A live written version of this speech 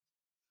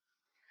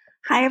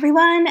Hi,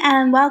 everyone,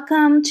 and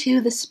welcome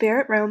to the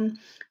Spirit Room.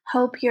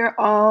 Hope you're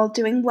all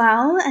doing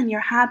well and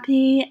you're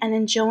happy and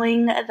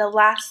enjoying the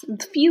last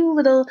few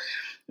little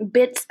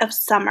bits of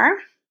summer.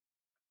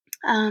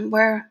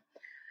 Where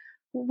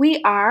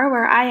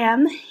where I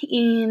am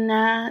in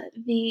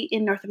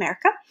North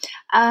America,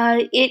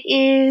 it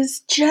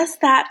is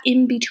just that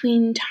in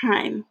between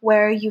time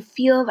where you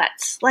feel that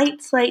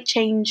slight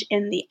change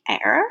in the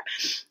air,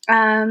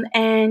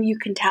 and you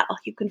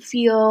can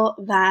feel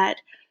that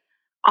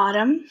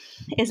autumn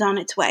is on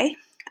its way.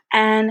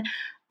 And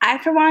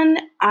for one,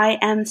 I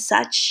am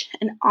such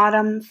an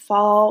autumn,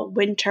 fall,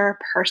 winter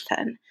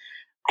person.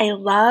 I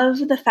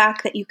love the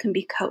fact that you can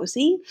be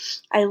cozy.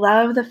 I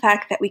love the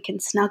fact that we can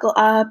snuggle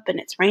up and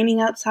it's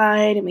raining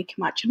outside and we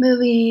can watch a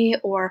movie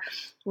or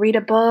read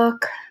a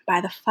book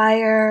by the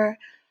fire.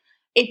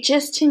 It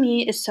just, to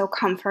me, is so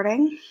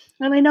comforting.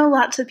 And I know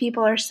lots of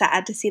people are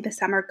sad to see the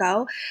summer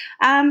go.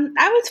 I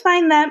always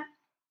find that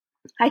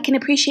I can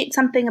appreciate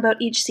something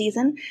about each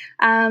season,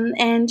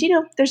 and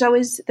there's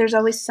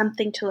always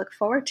something to look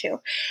forward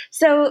to.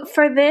 So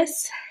for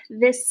this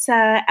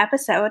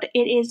episode, it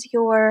is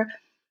your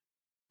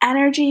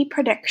energy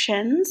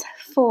predictions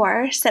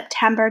for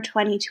September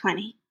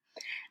 2020.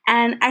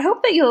 And I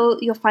hope that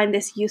you'll find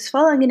this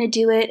useful. I'm going to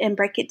do it and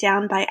break it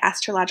down by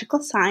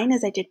astrological sign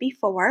as I did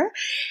before.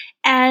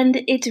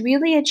 And it's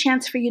really a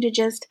chance for you to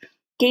just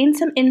gain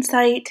some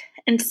insight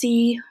and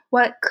see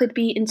what could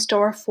be in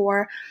store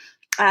for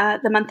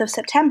the month of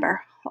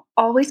September.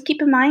 Always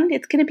keep in mind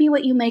it's going to be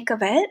what you make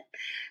of it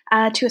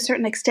to a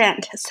certain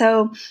extent.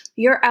 So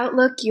your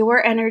outlook,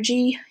 your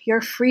energy,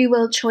 your free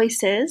will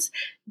choices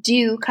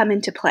do come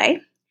into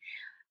play.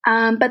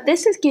 But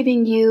this is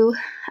giving you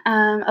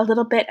a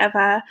little bit of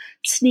a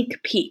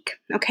sneak peek,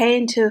 okay,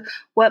 into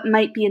what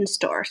might be in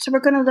store. So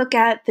we're going to look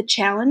at the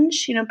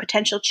challenge,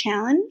 potential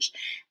challenge,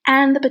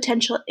 and the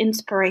potential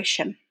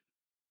inspiration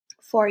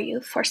for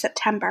you for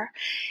September.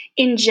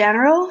 In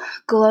general,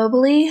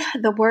 globally,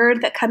 the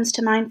word that comes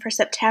to mind for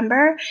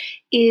September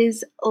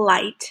is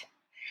light.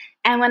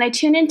 And when I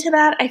tune into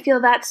that, I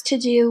feel that's to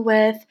do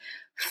with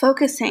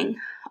focusing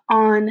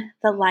on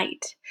the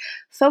light,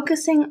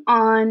 focusing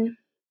on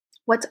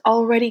what's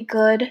already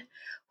good,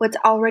 what's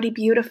already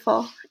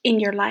beautiful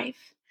in your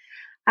life,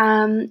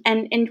 and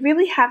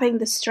really having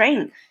the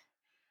strength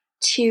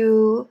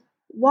to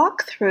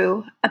walk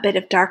through a bit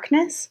of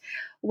darkness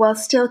while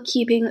still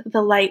keeping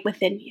the light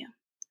within you,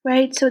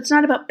 right? So it's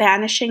not about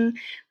banishing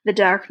the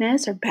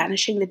darkness or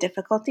banishing the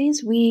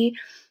difficulties. We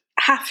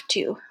have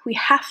to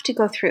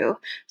go through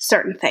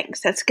certain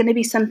things. That's going to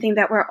be something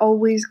that we're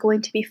always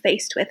going to be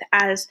faced with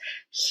as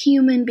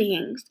human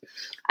beings.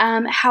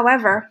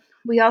 However,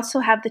 we also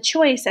have the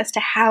choice as to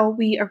how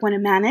we are going to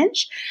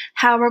manage,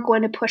 how we're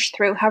going to push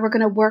through, how we're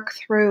going to work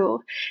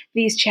through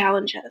these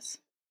challenges.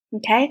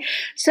 Okay,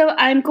 so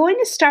I'm going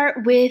to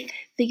start with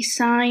the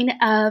sign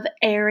of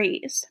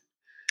Aries.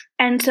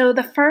 And so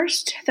the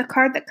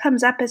card that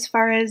comes up as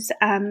far as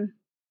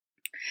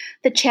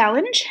the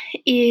challenge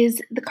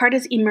is the card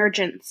is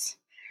Emergence.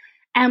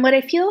 And what I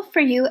feel for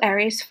you,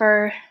 Aries,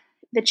 for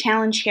the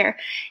challenge here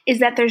is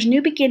that there's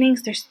new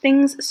beginnings, there's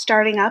things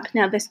starting up.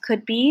 Now, this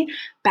could be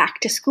back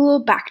to school,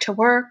 back to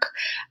work,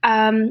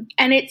 and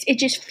it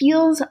just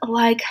feels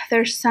like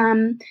there's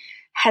some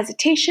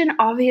hesitation.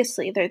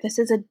 Obviously, this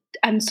is an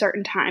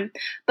uncertain time,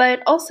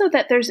 but also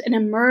that there's an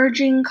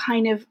emerging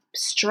kind of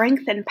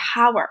strength and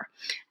power.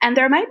 And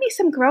there might be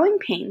some growing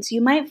pains.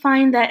 You might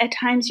find that at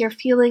times you're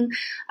feeling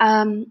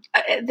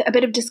a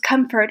bit of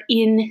discomfort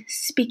in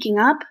speaking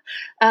up,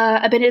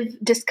 a bit of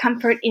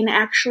discomfort in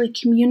actually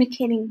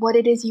communicating what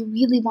it is you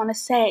really want to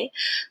say.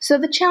 So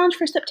the challenge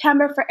for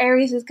September for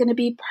Aries is going to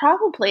be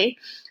probably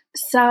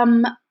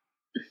some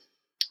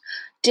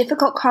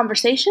difficult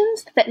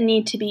conversations that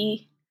need to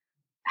be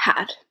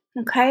had.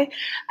 Okay.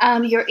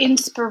 Your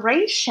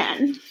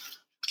inspiration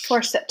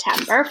for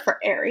September for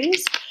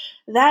Aries,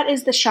 that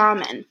is the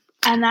shaman,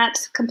 and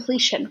that's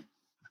completion.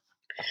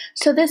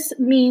 So this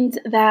means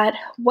that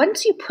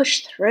once you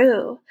push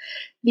through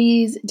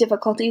these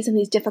difficulties and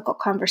these difficult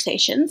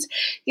conversations,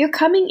 you're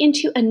coming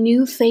into a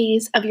new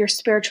phase of your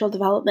spiritual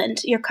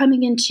development. You're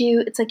coming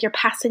into, it's like you're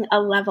passing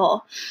a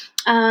level,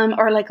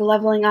 or like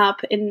leveling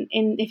up in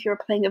if you're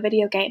playing a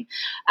video game.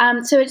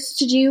 So it's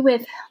to do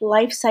with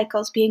life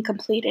cycles being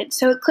completed.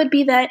 So it could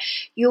be that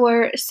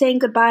you're saying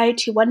goodbye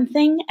to one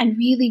thing and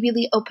really,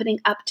 really opening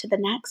up to the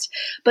next,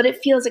 but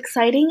it feels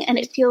exciting and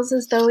it feels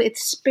as though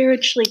it's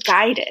spiritually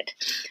guided.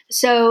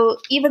 So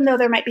even though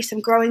there might be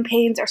some growing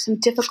pains or some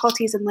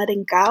difficulties in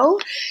letting go,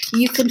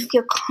 you can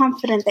feel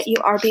confident that you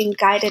are being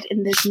guided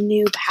in this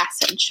new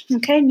passage,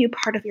 okay, new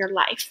part of your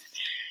life.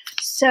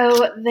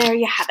 So there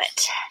you have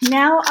it.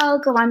 Now I'll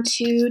go on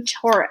to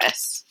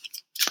Taurus.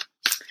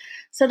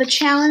 So the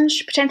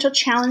potential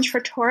challenge for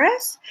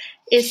Taurus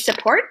is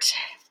support.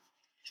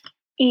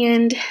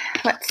 And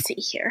let's see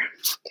here.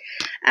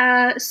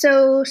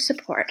 So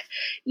support.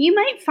 You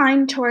might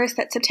find, Taurus,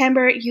 that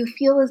September you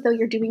feel as though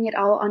you're doing it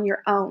all on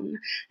your own,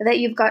 that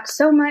you've got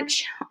so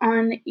much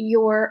on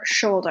your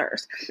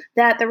shoulders,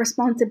 that the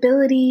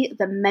responsibility,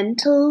 the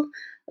mental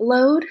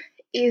load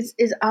is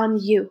on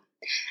you.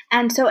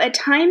 And so at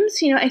times,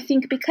 I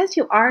think because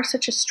you are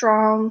such a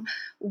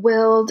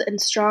strong-willed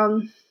and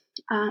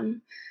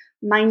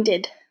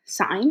strong-minded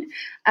sign,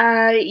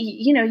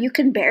 you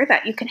can bear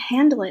that, you can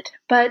handle it.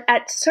 But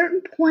at a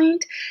certain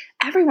point,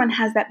 everyone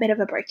has that bit of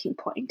a breaking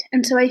point.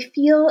 And so I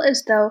feel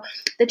as though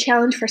the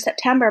challenge for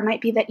September might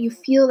be that you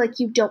feel like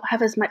you don't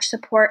have as much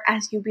support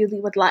as you really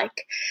would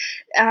like.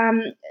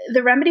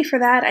 The remedy for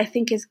that, I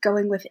think, is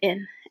going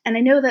within. And I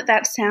know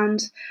that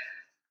sounds,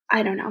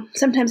 I don't know.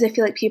 Sometimes I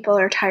feel like people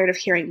are tired of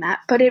hearing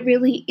that, but it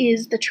really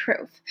is the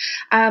truth.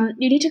 You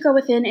need to go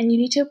within and you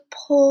need to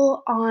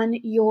pull on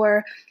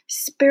your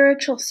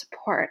spiritual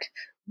support.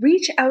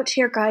 Reach out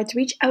to your guides,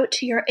 reach out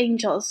to your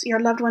angels,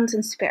 your loved ones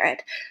in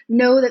spirit.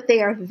 Know that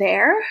they are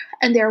there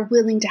and they're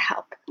willing to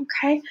help,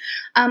 okay?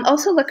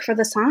 Also look for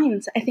the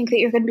signs. I think that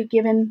you're going to be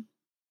given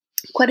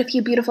quite a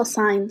few beautiful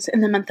signs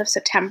in the month of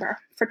September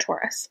for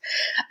Taurus.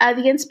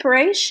 The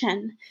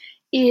inspiration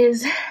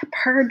is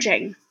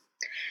purging.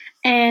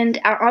 And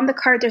on the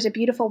card, there's a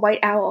beautiful white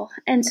owl.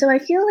 And so I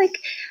feel like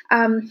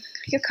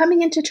you're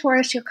coming into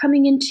Taurus, you're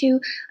coming into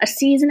a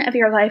season of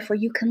your life where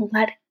you can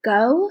let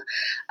go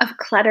of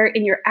clutter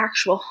in your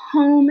actual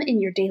home,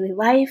 in your daily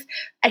life.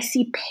 I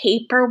see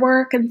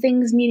paperwork and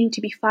things needing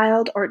to be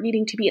filed or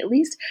needing to be at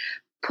least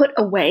put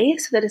away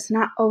so that it's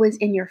not always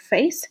in your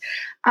face,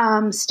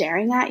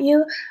 staring at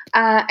you.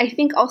 I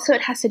think also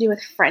it has to do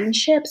with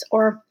friendships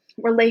or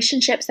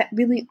relationships that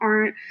really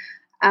aren't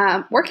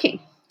working.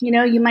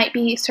 You might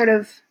be sort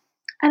of,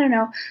 I don't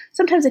know,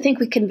 sometimes I think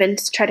we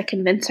try to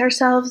convince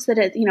ourselves that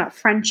a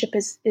friendship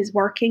is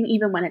working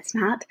even when it's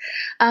not.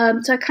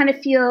 So I kind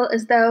of feel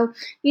as though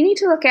you need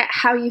to look at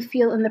how you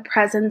feel in the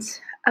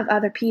presence of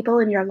other people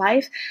in your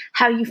life,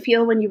 how you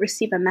feel when you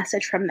receive a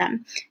message from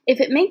them.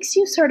 If it makes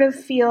you sort of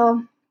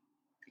feel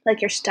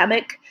like your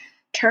stomach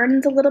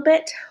turns a little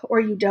bit, or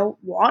you don't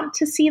want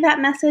to see that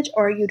message,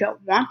 or you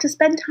don't want to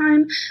spend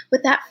time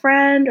with that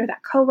friend or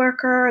that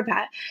coworker or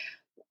that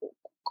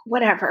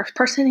whatever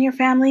person in your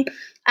family,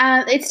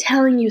 it's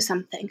telling you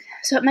something.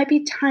 So it might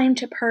be time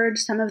to purge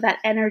some of that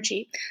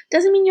energy.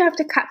 Doesn't mean you have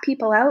to cut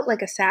people out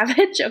like a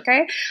savage,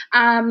 okay?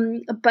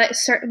 But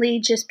certainly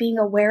just being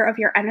aware of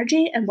your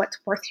energy and what's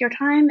worth your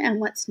time and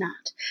what's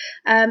not.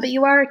 But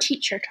you are a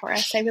teacher,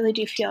 Taurus. I really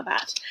do feel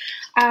that.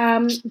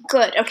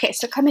 Good. Okay,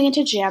 so coming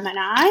into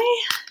Gemini.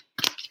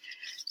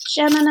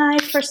 Gemini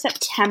for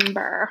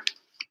September.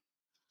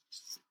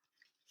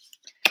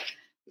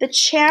 The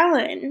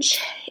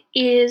challenge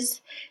is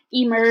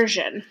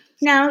immersion.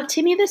 Now,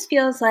 to me, this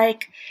feels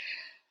like,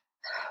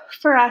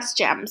 for us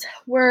gems,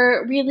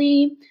 we're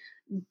really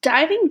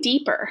diving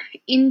deeper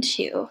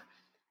into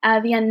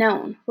the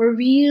unknown. We're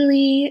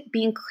really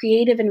being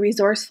creative and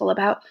resourceful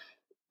about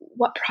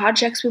what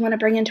projects we want to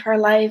bring into our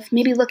life,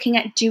 maybe looking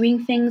at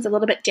doing things a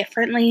little bit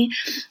differently.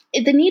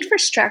 The need for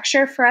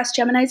structure for us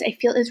Geminis, I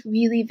feel, is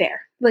really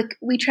there. Like,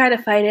 we try to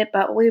fight it,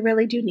 but we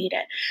really do need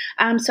it.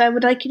 So I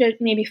would like you to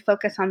maybe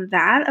focus on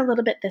that a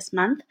little bit this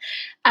month.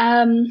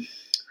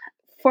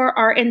 For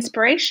our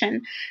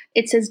inspiration,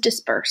 it says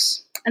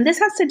disperse. And this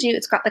has to do,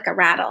 it's got like a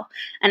rattle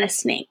and a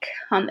snake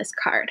on this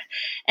card.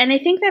 And I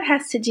think that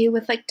has to do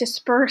with like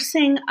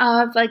dispersing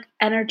of like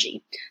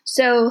energy.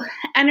 So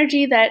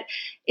energy that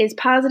is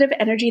positive,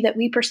 energy that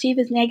we perceive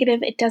as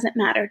negative, it doesn't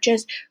matter.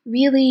 Just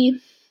really,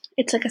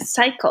 it's like a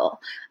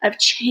cycle of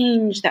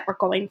change that we're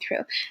going through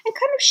and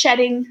kind of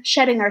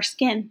shedding our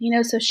skin,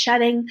 so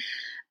shedding.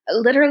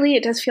 Literally,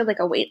 it does feel like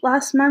a weight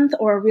loss month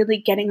or really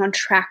getting on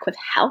track with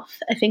health.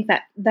 I think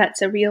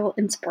that's a real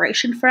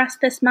inspiration for us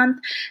this month.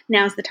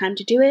 Now's the time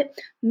to do it.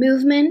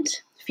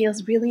 Movement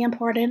feels really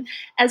important,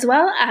 as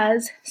well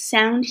as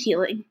sound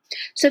healing.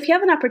 So if you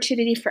have an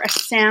opportunity for a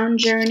sound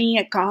journey,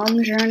 a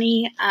gong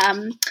journey,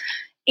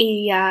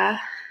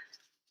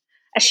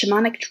 a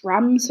shamanic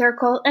drum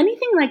circle,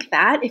 anything like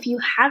that, if you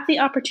have the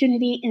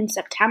opportunity in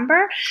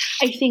September,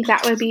 I think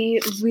that would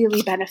be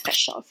really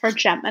beneficial for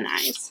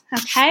Geminis,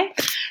 okay?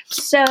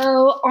 So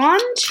on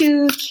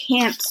to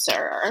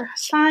Cancer,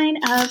 sign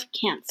of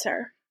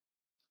Cancer.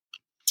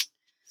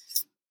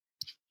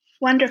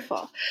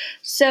 Wonderful.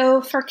 So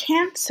for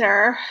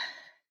Cancer,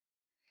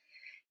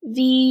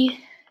 the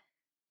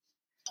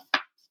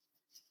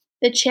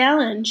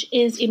challenge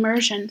is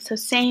immersion, so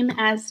same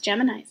as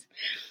Geminis.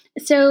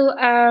 So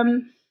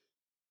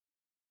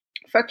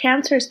for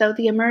Cancers, though,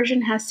 the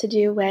immersion has to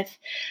do with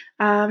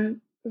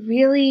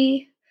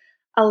really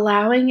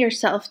allowing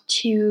yourself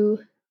to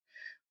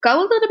go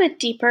a little bit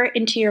deeper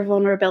into your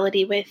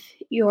vulnerability with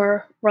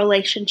your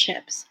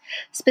relationships,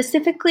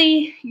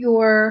 specifically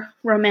your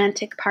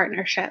romantic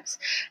partnerships.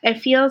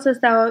 It feels as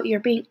though you're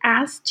being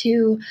asked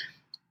to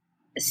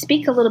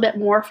speak a little bit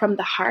more from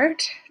the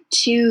heart,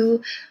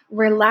 to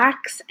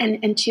relax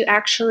and to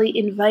actually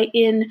invite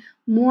in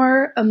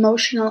more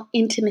emotional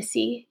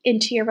intimacy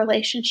into your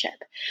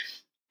relationship.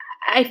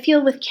 I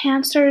feel with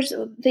Cancers,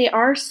 they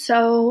are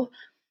so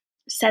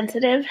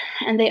sensitive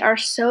and they are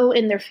so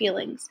in their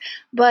feelings,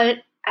 but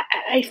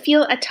I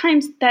feel at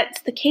times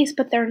that's the case,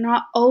 but they're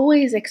not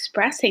always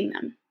expressing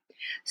them.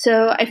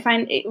 So I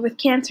find with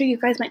Cancer, you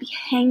guys might be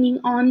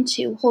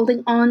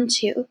holding on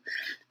to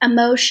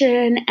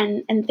emotion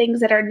and things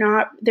that are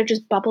not, they're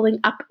just bubbling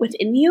up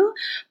within you,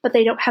 but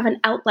they don't have an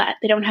outlet.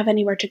 They don't have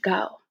anywhere to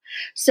go.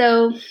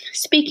 So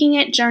speaking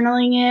it,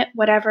 journaling it,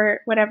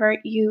 whatever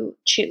you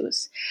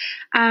choose.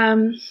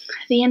 The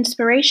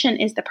inspiration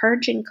is the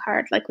purging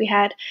card like we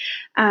had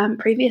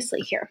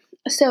previously here.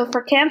 So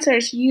for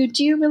Cancers, you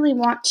do really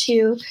want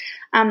to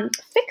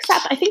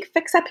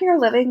fix up your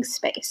living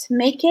space.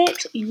 Make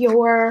it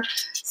your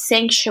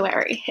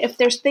sanctuary. If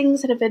there's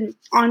things that have been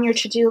on your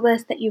to-do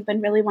list that you've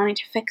been really wanting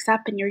to fix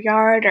up in your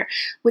yard or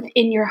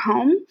within your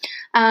home,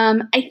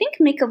 I think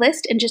make a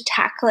list and just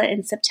tackle it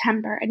in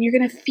September, and you're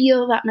going to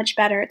feel that much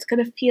better. It's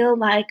going to feel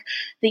like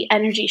the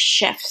energy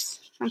shifts.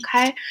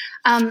 Okay.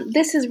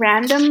 This is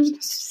random,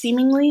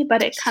 seemingly,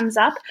 but it comes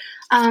up.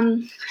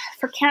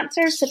 For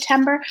Cancer,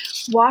 September,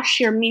 wash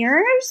your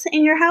mirrors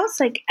in your house,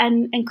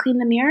 and clean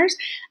the mirrors,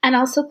 and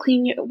also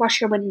wash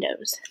your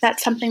windows.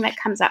 That's something that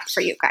comes up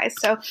for you guys.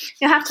 So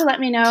you'll have to let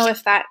me know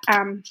if that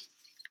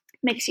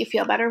makes you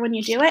feel better when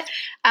you do it.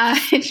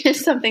 It's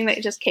just something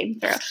that just came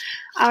through.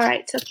 All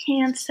right, so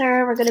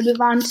Cancer, we're going to move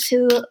on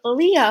to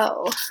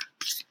Leo.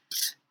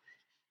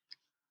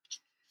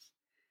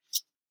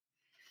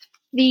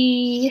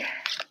 The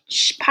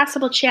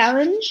possible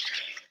challenge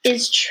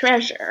is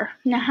treasure.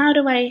 Now, how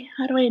do I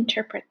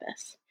interpret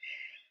this?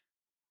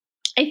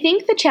 I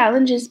think the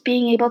challenge is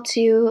being able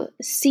to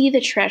see the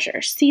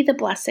treasure, see the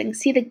blessings,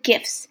 see the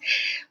gifts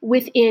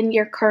within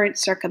your current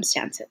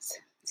circumstances.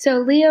 So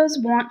Leos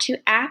want to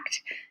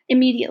act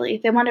immediately.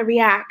 They want to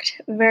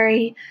react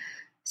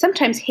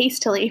sometimes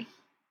hastily.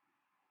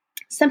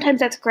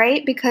 Sometimes that's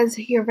great because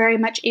you're very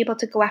much able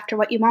to go after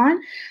what you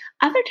want.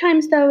 Other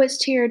times, though, it's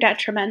to your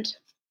detriment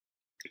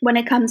when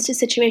it comes to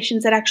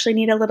situations that actually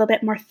need a little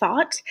bit more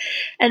thought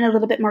and a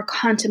little bit more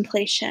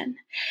contemplation.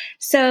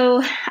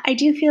 So I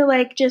do feel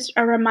like just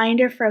a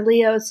reminder for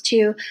Leos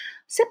to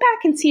sit back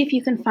and see if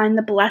you can find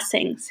the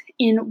blessings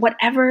in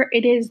whatever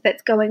it is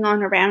that's going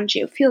on around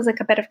you. Feels like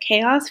a bit of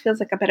chaos, feels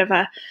like a bit of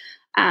a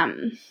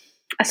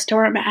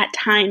storm at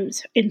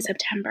times in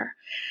September.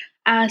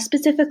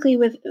 Specifically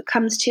when it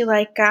comes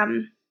to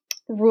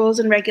rules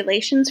and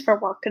regulations for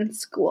work and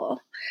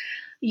school.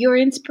 Your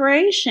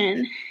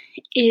inspiration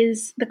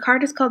the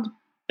card is called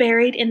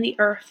Buried in the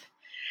Earth.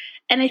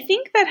 And I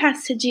think that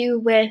has to do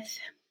with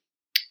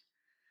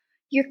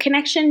your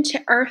connection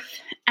to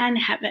earth and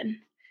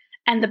heaven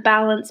and the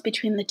balance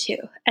between the two.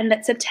 And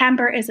that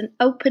September is an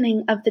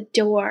opening of the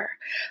door,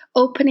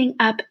 opening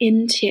up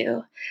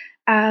into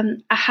a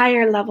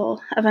higher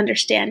level of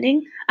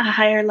understanding, a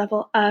higher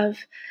level of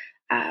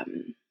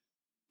kind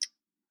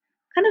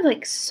of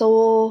like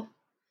soul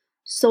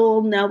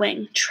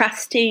knowing,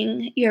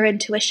 trusting your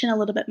intuition a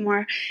little bit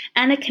more,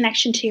 and a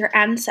connection to your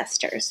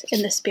ancestors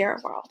in the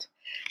spirit world.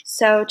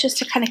 So just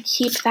to kind of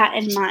keep that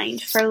in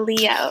mind for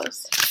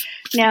Leos.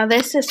 Now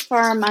this is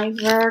for my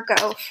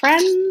Virgo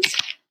friends.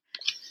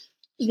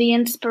 The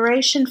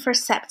inspiration for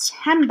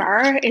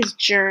September is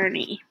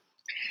journey.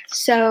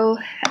 So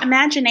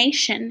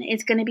imagination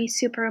is going to be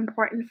super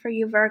important for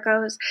you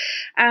Virgos.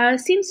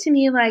 Seems to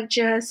me like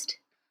just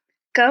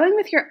going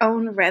with your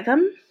own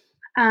rhythm,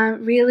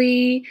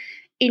 really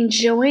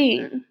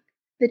enjoying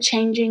the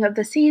changing of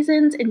the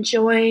seasons,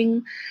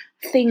 enjoying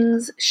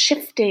things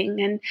shifting.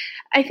 And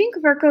I think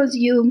Virgos,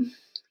 you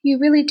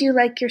really do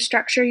like your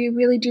structure. You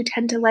really do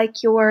tend to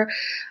like your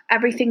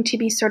everything to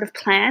be sort of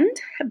planned.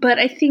 But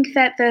I think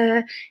that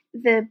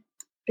the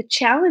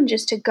challenge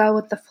is to go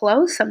with the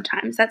flow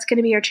sometimes. That's going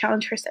to be your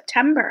challenge for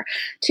September,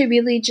 to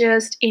really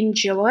just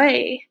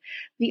enjoy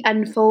the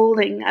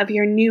unfolding of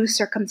your new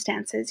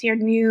circumstances,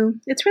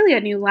 it's really a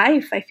new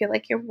life I feel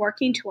like you're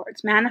working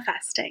towards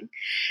manifesting.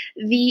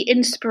 The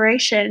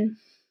inspiration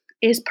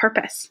is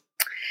purpose.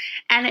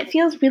 And it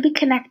feels really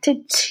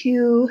connected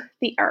to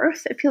the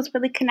earth. It feels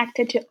really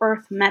connected to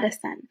earth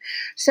medicine.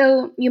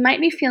 So you might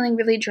be feeling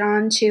really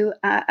drawn to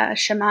a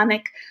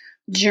shamanic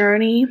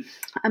journey,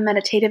 a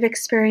meditative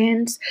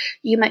experience.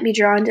 You might be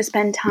drawn to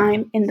spend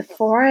time in the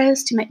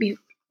forest. You might be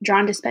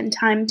drawn to spend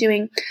time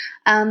doing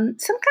some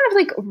kind of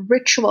like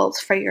rituals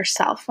for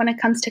yourself when it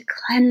comes to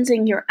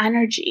cleansing your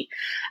energy.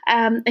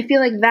 I feel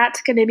like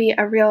that's going to be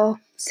a real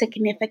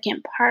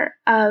significant part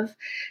of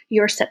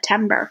your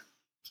September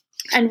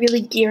and really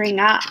gearing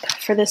up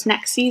for this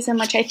next season,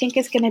 which I think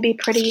is going to be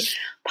pretty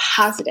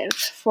positive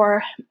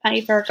for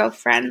my Virgo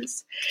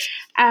friends.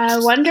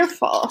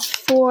 Wonderful.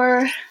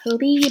 For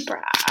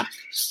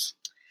Libras,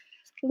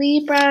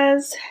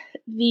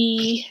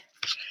 the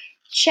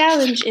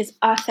challenge is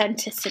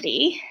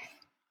authenticity.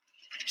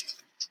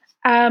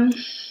 And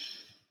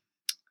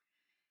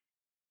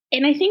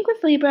I think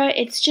with Libra,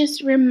 it's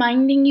just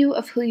reminding you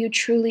of who you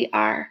truly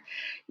are.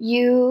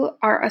 You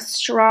are a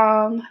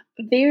strong,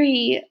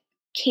 very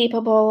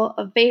capable,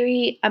 a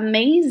very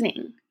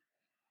amazing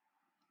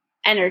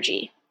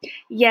energy.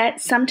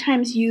 Yet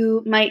sometimes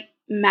you might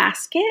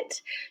mask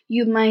it.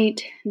 You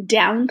might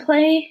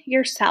downplay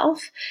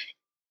yourself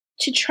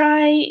to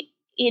try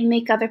and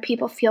make other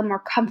people feel more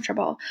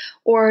comfortable,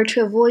 or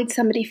to avoid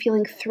somebody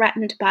feeling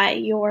threatened by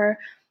your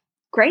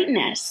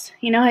greatness.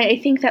 I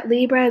think that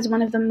Libra is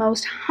one of the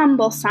most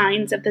humble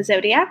signs of the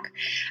zodiac.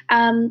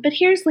 But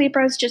here's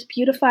Libras just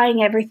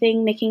beautifying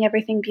everything, making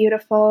everything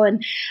beautiful,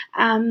 and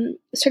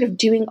sort of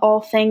doing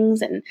all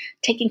things and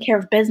taking care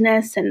of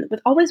business, and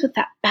always with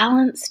that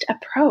balanced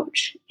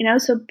approach.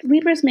 So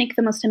Libras make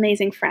the most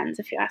amazing friends,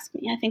 if you ask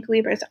me. I think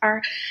Libras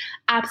are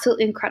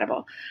absolutely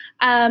incredible.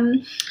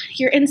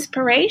 Your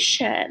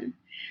inspiration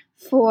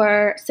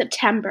for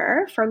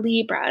September for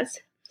Libras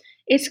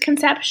is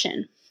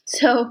conception.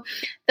 So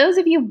those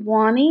of you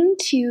wanting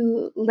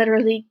to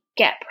literally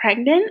get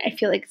pregnant, I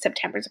feel like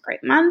September is a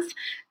great month.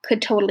 Could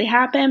totally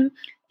happen.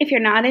 If you're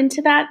not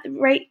into that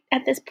right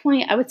at this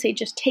point, I would say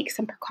just take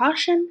some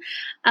precaution.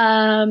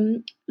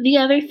 The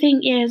other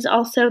thing is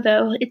also,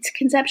 though, it's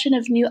conception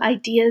of new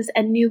ideas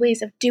and new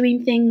ways of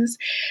doing things,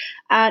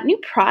 new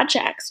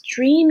projects,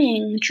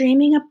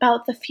 dreaming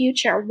about the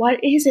future.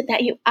 What is it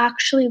that you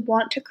actually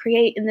want to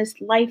create in this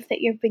life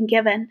that you've been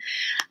given?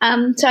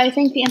 So I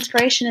think the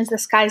inspiration is the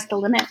sky's the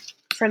limit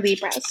for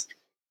Libras.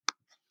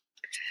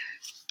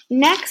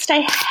 Next,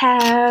 I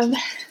have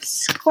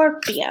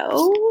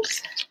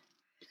Scorpios.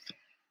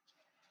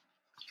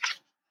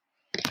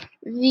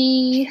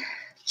 The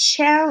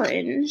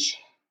challenge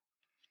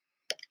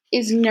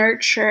is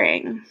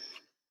nurturing.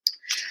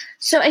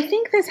 So I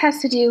think this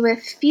has to do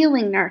with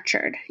feeling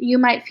nurtured. You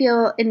might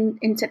feel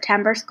in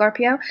September,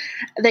 Scorpio,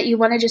 that you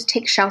want to just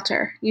take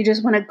shelter. You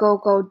just want to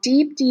go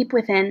deep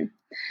within.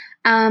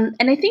 And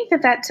I think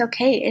that that's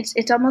okay.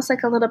 It's almost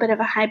like a little bit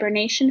of a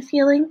hibernation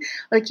feeling,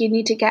 like you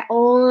need to get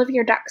all of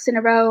your ducks in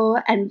a row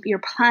and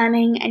you're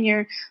planning and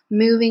you're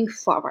moving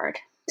forward.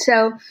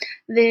 So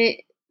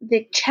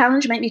the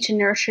challenge might be to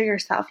nurture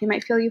yourself. You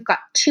might feel you've got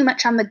too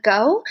much on the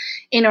go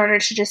in order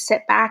to just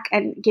sit back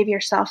and give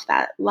yourself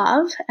that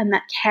love and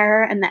that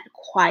care and that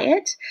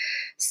quiet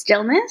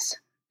stillness.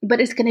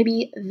 But it's going to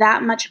be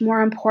that much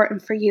more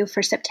important for you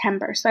for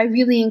September. So I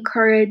really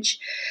encourage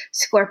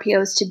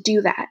Scorpios to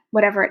do that,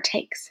 whatever it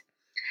takes.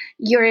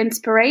 Your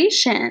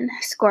inspiration,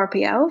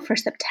 Scorpio, for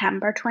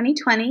September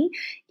 2020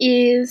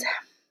 is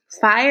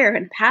fire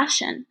and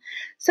passion.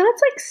 So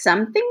it's like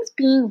something's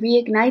being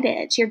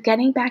reignited. You're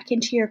getting back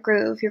into your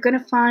groove. You're going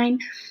to find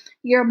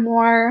you're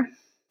more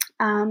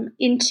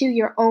into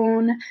your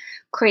own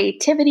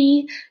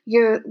creativity.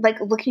 You're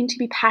like looking to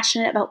be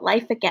passionate about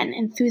life again,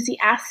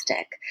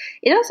 enthusiastic.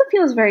 It also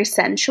feels very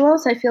sensual.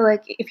 So I feel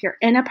like if you're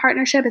in a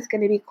partnership, it's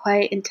going to be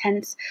quite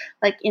intense,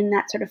 like in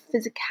that sort of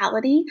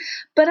physicality.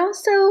 But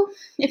also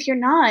if you're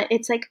not,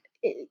 it's like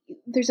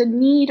there's a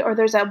need or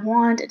there's a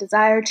want, a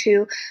desire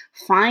to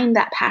find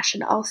that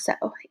passion also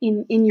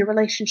in your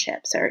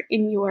relationships or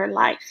in your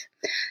life.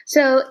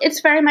 So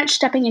it's very much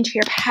stepping into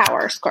your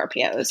power,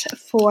 Scorpios,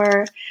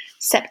 for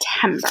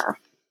September.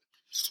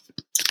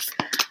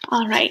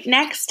 All right,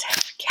 next,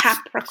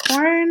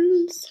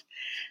 Capricorns.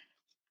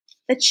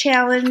 The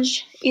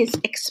challenge is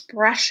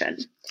expression.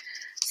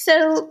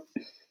 So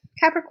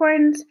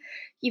Capricorns,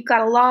 you've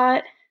got a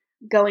lot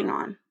going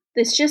on.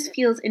 This just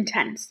feels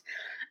intense.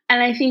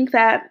 And I think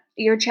that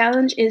your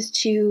challenge is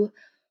to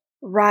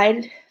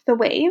ride the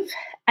wave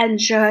and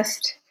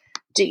just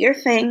do your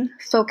thing.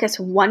 Focus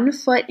one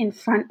foot in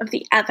front of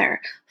the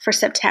other for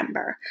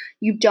September.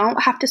 You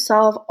don't have to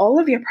solve all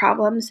of your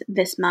problems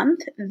this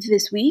month,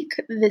 this week,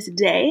 this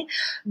day.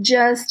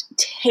 Just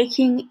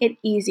taking it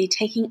easy,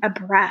 taking a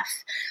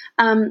breath,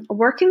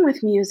 working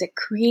with music,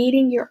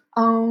 creating your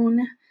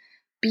own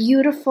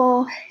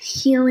beautiful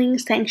healing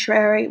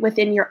sanctuary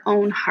within your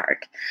own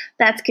heart.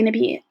 That's going to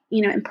be,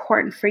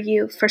 important for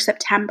you for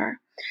September.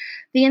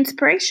 The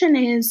inspiration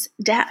is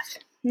death.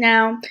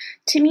 Now,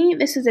 to me,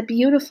 this is a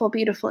beautiful,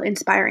 beautiful,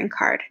 inspiring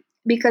card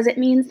because it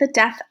means the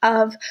death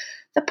of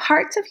the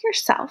parts of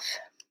yourself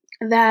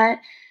that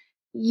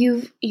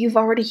you've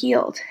already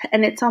healed.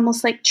 And it's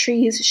almost like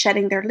trees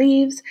shedding their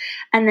leaves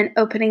and then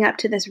opening up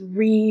to this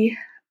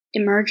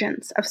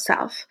re-emergence of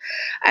self.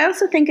 I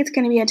also think it's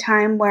going to be a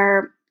time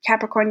where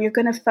Capricorn, you're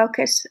going to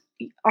focus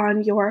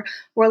on your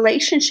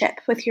relationship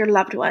with your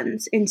loved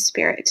ones in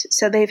spirit.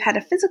 So they've had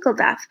a physical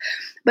death,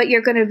 but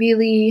you're going to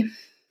really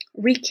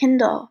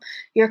rekindle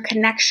your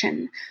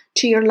connection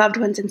to your loved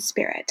ones in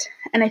spirit.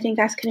 And I think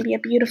that's going to be a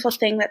beautiful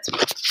thing that's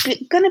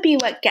going to be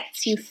what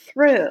gets you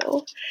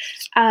through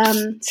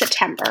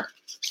September.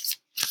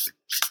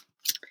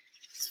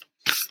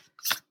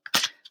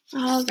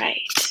 All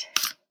right.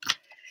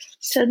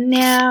 So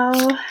now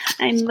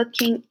I'm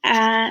looking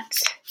at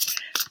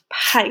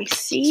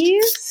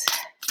Pisces.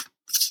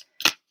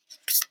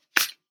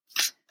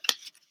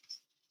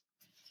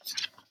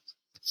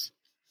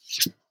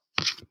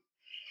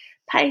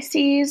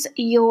 Pisces,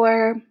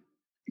 your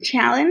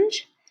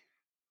challenge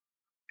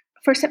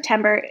for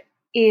September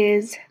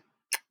is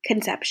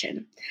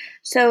conception.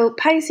 So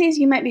Pisces,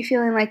 you might be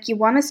feeling like you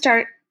want to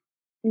start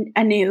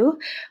anew,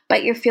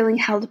 but you're feeling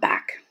held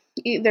back.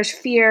 there's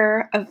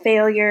fear of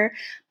failure.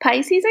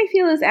 Pisces, I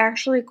feel, is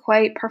actually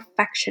quite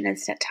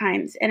perfectionist at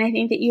times. And I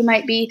think that you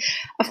might be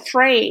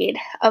afraid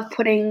of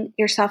putting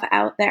yourself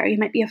out there. You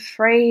might be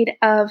afraid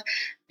of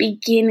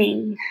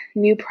beginning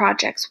new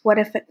projects. What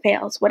if it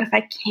fails? What if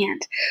I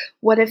can't?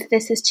 What if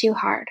this is too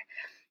hard?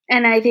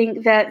 And I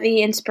think that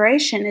the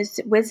inspiration is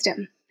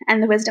wisdom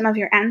and the wisdom of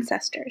your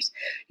ancestors.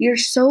 You're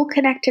so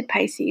connected,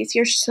 Pisces.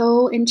 You're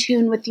so in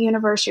tune with the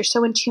universe. You're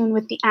so in tune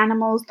with the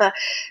animals, the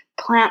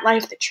plant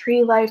life, the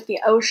tree life, the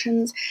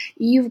oceans.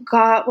 You've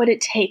got what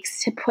it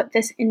takes to put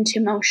this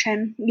into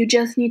motion. You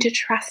just need to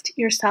trust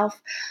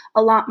yourself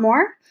a lot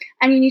more,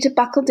 and you need to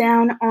buckle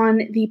down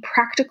on the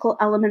practical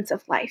elements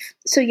of life.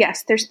 So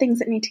yes, there's things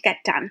that need to get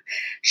done.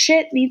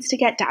 Shit needs to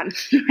get done,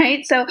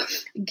 right? So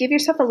give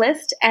yourself a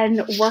list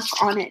and work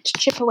on it.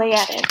 Chip away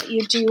at it.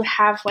 You do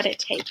have what it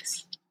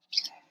takes.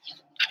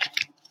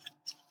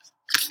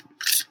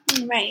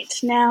 Right,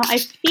 now I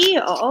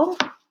feel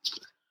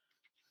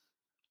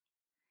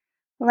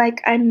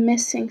like I'm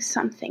missing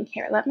something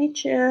here. Let me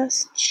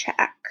just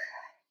check.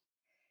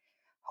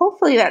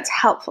 Hopefully that's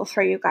helpful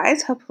for you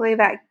guys. Hopefully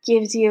that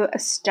gives you a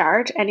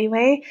start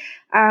anyway,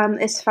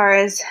 as far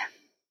as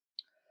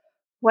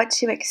what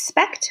to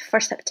expect for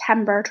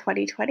September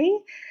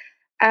 2020.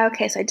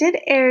 Okay, so I did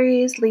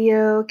Aries,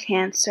 Leo,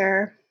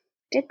 Cancer,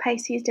 did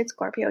Pisces, did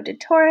Scorpio,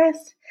 did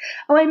Taurus.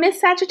 Oh, I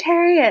missed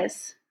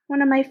Sagittarius,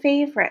 one of my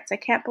favorites. I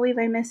can't believe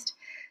I missed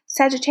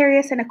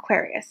Sagittarius and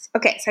Aquarius.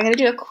 Okay, so I'm going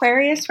to do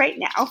Aquarius right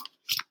now.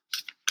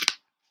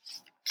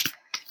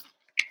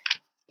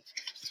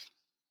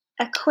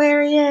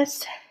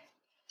 Aquarius,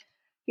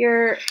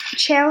 your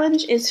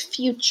challenge is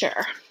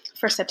future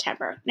for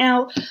September.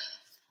 Now,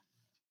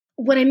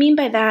 what I mean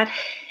by that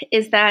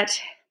is that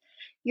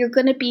you're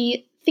going to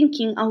be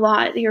thinking a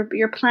lot.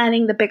 You're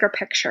planning the bigger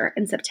picture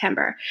in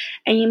September,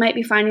 and you might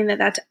be finding that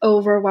that's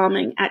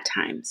overwhelming at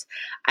times.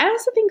 I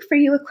also think for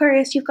you,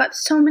 Aquarius, you've got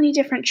so many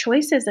different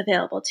choices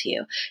available to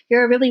you.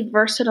 You're a really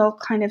versatile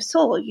kind of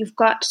soul. You've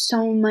got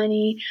so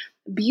many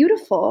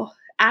beautiful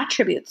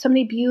attributes, so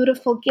many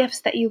beautiful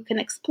gifts that you can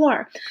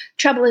explore.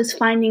 Trouble is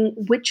finding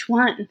which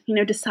one,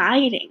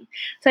 deciding.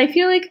 So I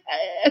feel like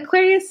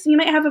Aquarius, you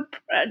might have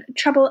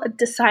trouble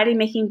deciding,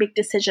 making big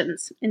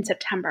decisions in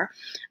September.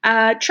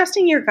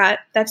 Trusting your gut,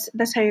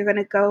 that's how you're going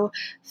to go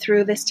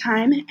through this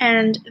time.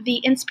 And the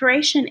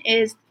inspiration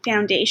is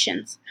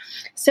foundations.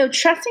 So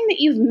trusting that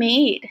you've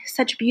made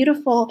such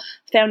beautiful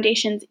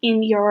foundations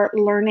in your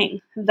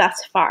learning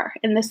thus far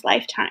in this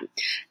lifetime,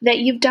 that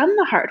you've done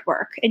the hard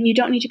work and you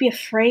don't need to be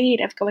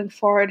afraid of going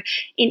forward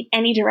in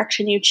any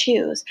direction you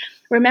choose.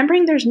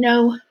 Remembering there's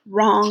no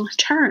wrong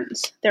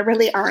turns. There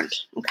really aren't,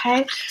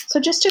 okay?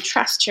 So just to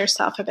trust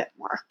yourself a bit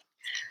more.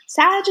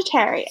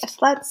 Sagittarius,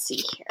 let's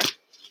see here.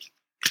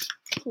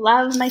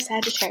 Love my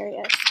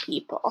Sagittarius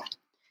people.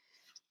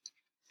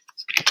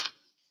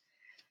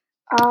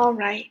 All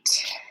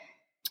right.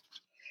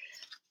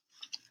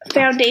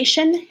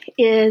 Foundation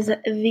is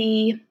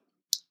the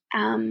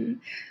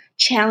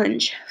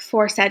challenge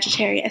for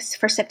Sagittarius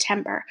for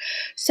September.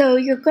 So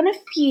you're going to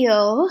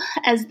feel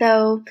as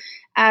though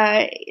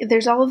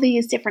there's all of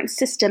these different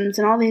systems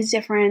and all these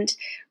different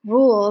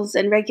rules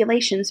and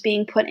regulations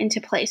being put into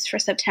place for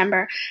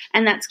September.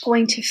 And that's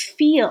going to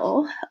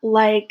feel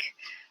like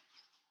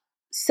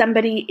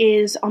somebody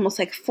is almost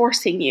like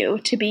forcing you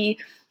to be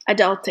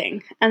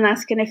adulting. And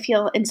that's going to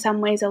feel in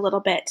some ways a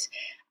little bit,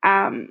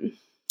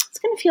 it's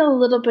going to feel a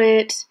little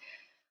bit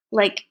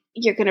like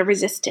you're going to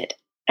resist it.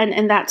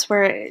 And that's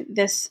where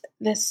this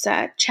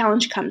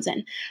challenge comes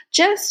in.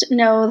 Just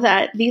know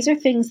that these are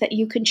things that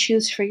you can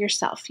choose for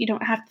yourself. You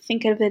don't have to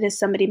think of it as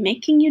somebody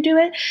making you do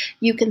it.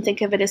 You can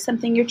think of it as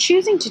something you're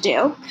choosing to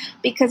do,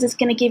 because it's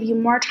going to give you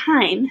more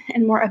time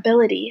and more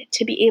ability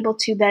to be able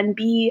to then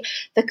be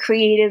the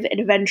creative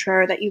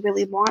adventurer that you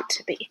really want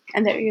to be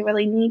and that you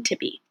really need to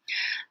be.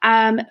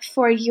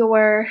 For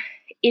your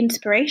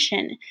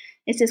inspiration,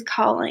 it says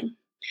calling.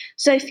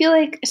 So I feel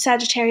like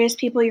Sagittarius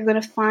people, you're going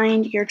to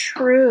find your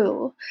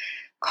true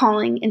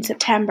calling in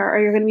September, or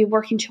you're going to be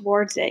working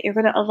towards it. You're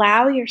going to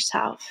allow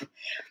yourself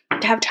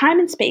to have time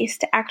and space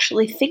to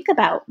actually think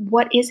about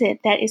what is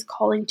it that is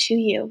calling to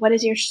you? What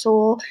is your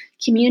soul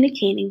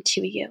communicating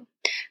to you?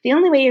 The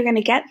only way you're going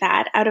to get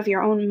that out of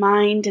your own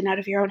mind and out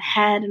of your own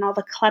head and all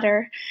the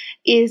clutter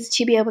is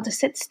to be able to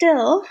sit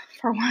still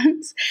for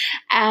once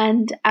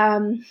and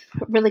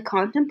really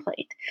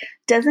contemplate.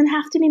 Doesn't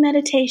have to be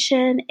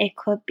meditation. It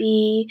could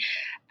be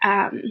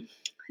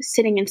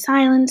sitting in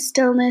silence,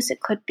 stillness. It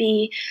could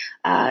be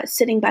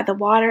sitting by the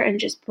water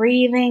and just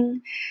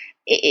breathing.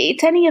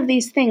 It's any of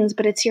these things,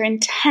 but it's your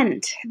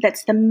intent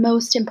that's the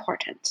most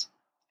important.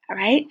 All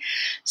right.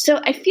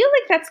 So I feel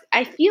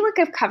like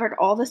I've covered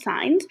all the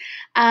signs.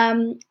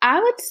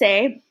 I would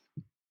say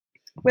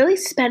really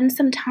spend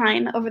some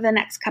time over the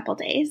next couple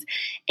days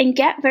and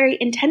get very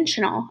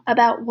intentional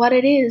about what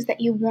it is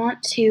that you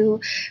want to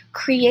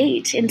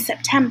create in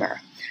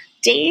September.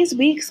 Days,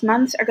 weeks,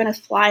 months are going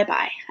to fly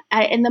by.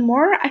 And the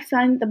more I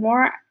find, the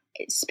more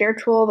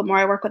spiritual, the more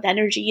I work with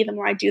energy, the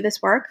more I do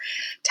this work,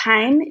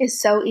 time is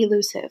so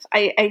elusive.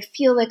 I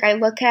feel like I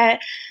look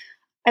at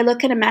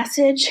a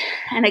message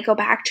and I go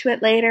back to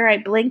it later, I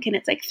blink and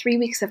it's like 3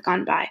 weeks have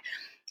gone by.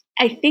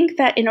 I think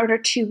that in order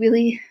to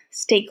really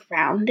stay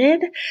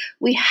grounded,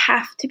 we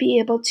have to be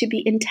able to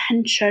be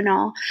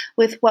intentional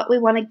with what we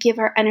want to give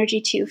our energy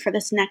to for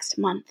this next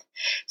month.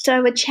 So I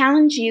would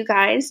challenge you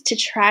guys to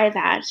try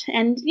that.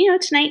 And,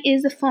 tonight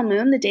is the full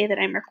moon, the day that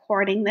I'm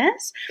recording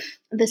this,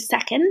 the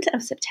 2nd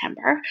of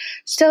September.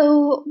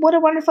 So what a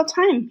wonderful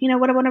time.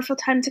 What a wonderful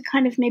time to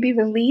kind of maybe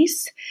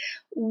release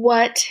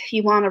what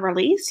you want to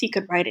release. You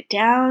could write it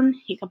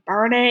down, you can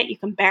burn it, you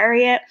can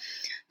bury it.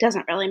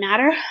 Doesn't really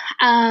matter.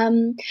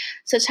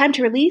 So it's time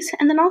to release.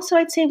 And then also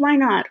I'd say, why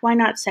not? Why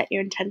not set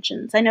your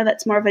intentions? I know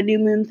that's more of a new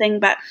moon thing,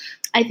 but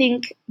I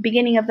think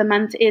beginning of the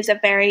month is a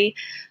very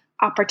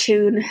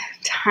opportune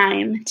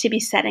time to be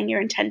setting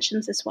your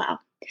intentions as well.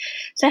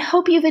 So I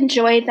hope you've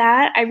enjoyed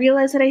that. I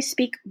realize that I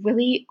speak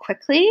really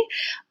quickly.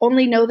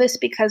 Only know this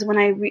because when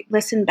I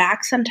listen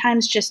back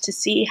sometimes just to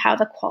see how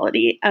the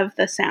quality of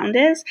the sound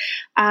is,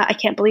 I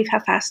can't believe how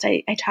fast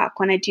I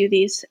talk when I do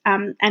these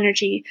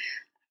energy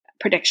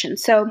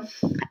predictions. So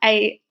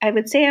I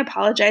would say I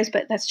apologize,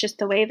 but that's just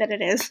the way that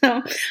it is.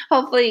 So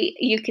hopefully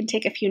you can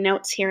take a few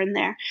notes here and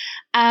there.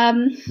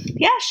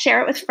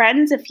 Share it with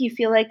friends if you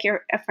feel like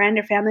a friend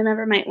or family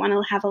member might want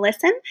to have a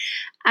listen.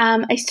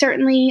 I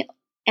certainly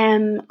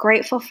am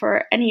grateful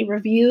for any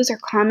reviews or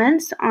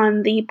comments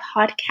on the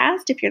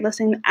podcast. If you're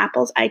listening to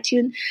Apple's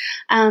iTunes,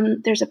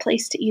 there's a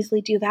place to easily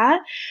do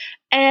that.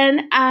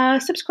 And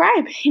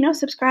subscribe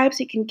so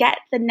you can get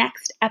the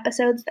next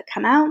episodes that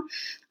come out.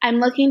 I'm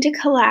looking to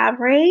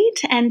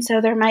collaborate, and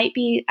so there might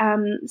be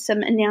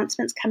some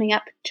announcements coming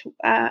up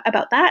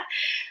about that.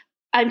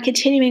 I'm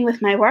continuing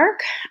with my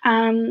work.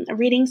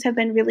 Readings have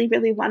been really,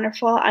 really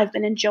wonderful. I've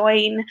been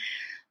enjoying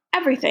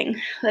everything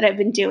that I've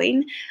been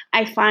doing.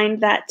 I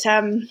find that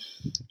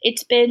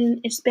it's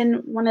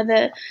been one of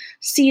the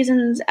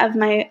seasons of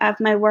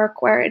my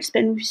work where it's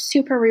been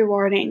super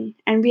rewarding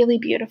and really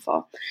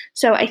beautiful.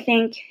 So I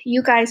thank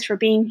you guys for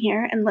being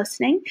here and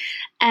listening,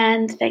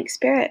 and thank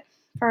Spirit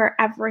for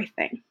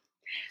everything.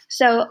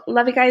 So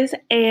love you guys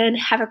and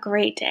have a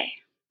great day.